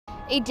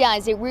It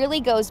does. It really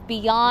goes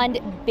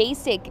beyond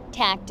basic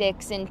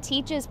tactics and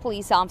teaches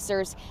police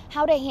officers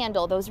how to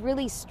handle those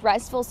really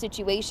stressful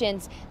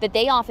situations that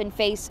they often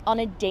face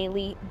on a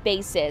daily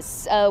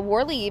basis.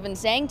 Worley even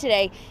saying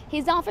today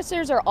his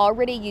officers are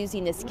already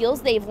using the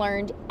skills they've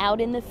learned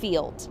out in the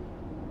field.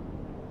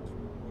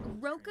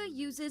 Roca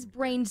uses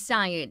brain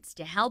science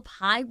to help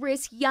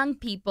high-risk young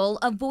people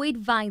avoid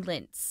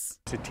violence.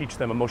 To teach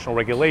them emotional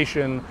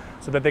regulation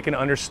so that they can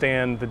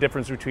understand the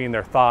difference between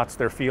their thoughts,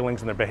 their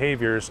feelings, and their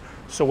behaviors,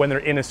 so when they're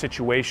in a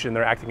situation,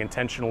 they're acting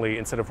intentionally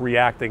instead of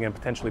reacting and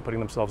potentially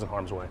putting themselves in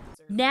harm's way.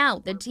 Now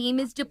the team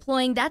is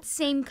deploying that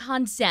same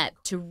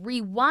concept to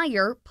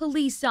rewire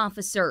police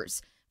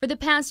officers. For the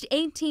past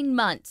 18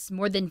 months,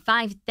 more than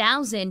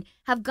 5,000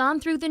 have gone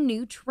through the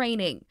new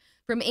training.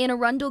 From Anne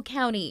Arundel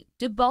County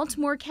to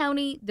Baltimore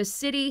County, the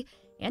city,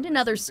 and in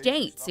other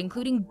states,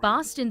 including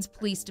Boston's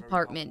police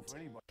department.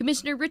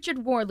 Commissioner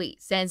Richard Worley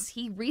says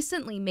he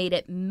recently made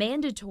it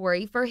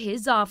mandatory for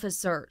his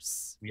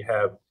officers. We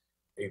have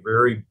a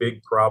very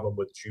big problem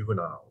with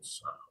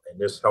juveniles,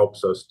 and this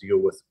helps our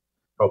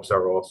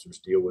officers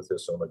deal with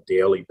this on a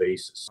daily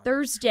basis.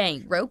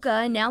 Thursday,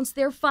 Roca announced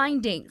their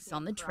findings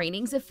on the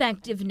training's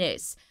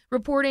effectiveness,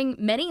 reporting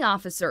many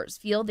officers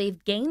feel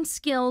they've gained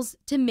skills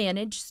to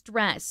manage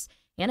stress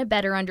and a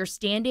better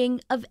understanding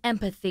of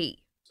empathy.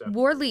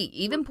 Worley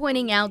even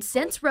pointing out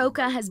since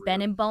Roca has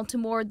been in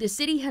Baltimore, the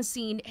city has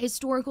seen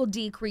historical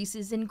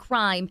decreases in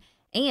crime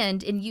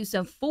and in use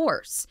of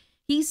force.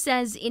 He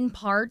says in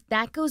part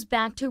that goes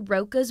back to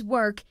Roca's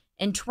work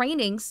and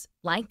trainings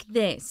like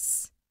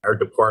this. Our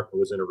department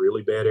was in a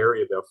really bad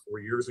area about 4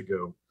 years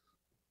ago,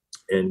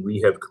 and we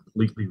have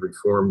completely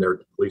reformed our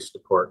police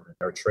department.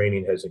 Our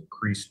training has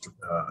increased,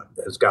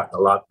 has gotten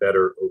a lot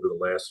better over the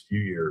last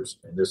few years,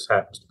 and this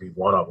happens to be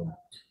one of them,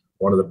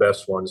 one of the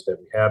best ones that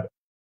we have.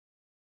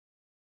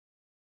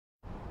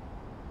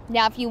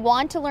 Now, if you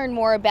want to learn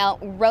more about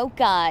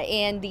Roca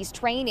and these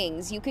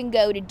trainings, you can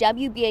go to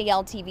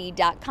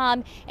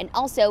WBAL-TV.com and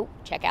also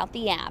check out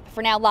the app.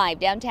 For now, live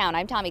downtown,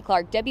 I'm Tommy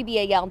Clark,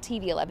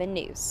 WBAL-TV 11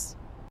 News.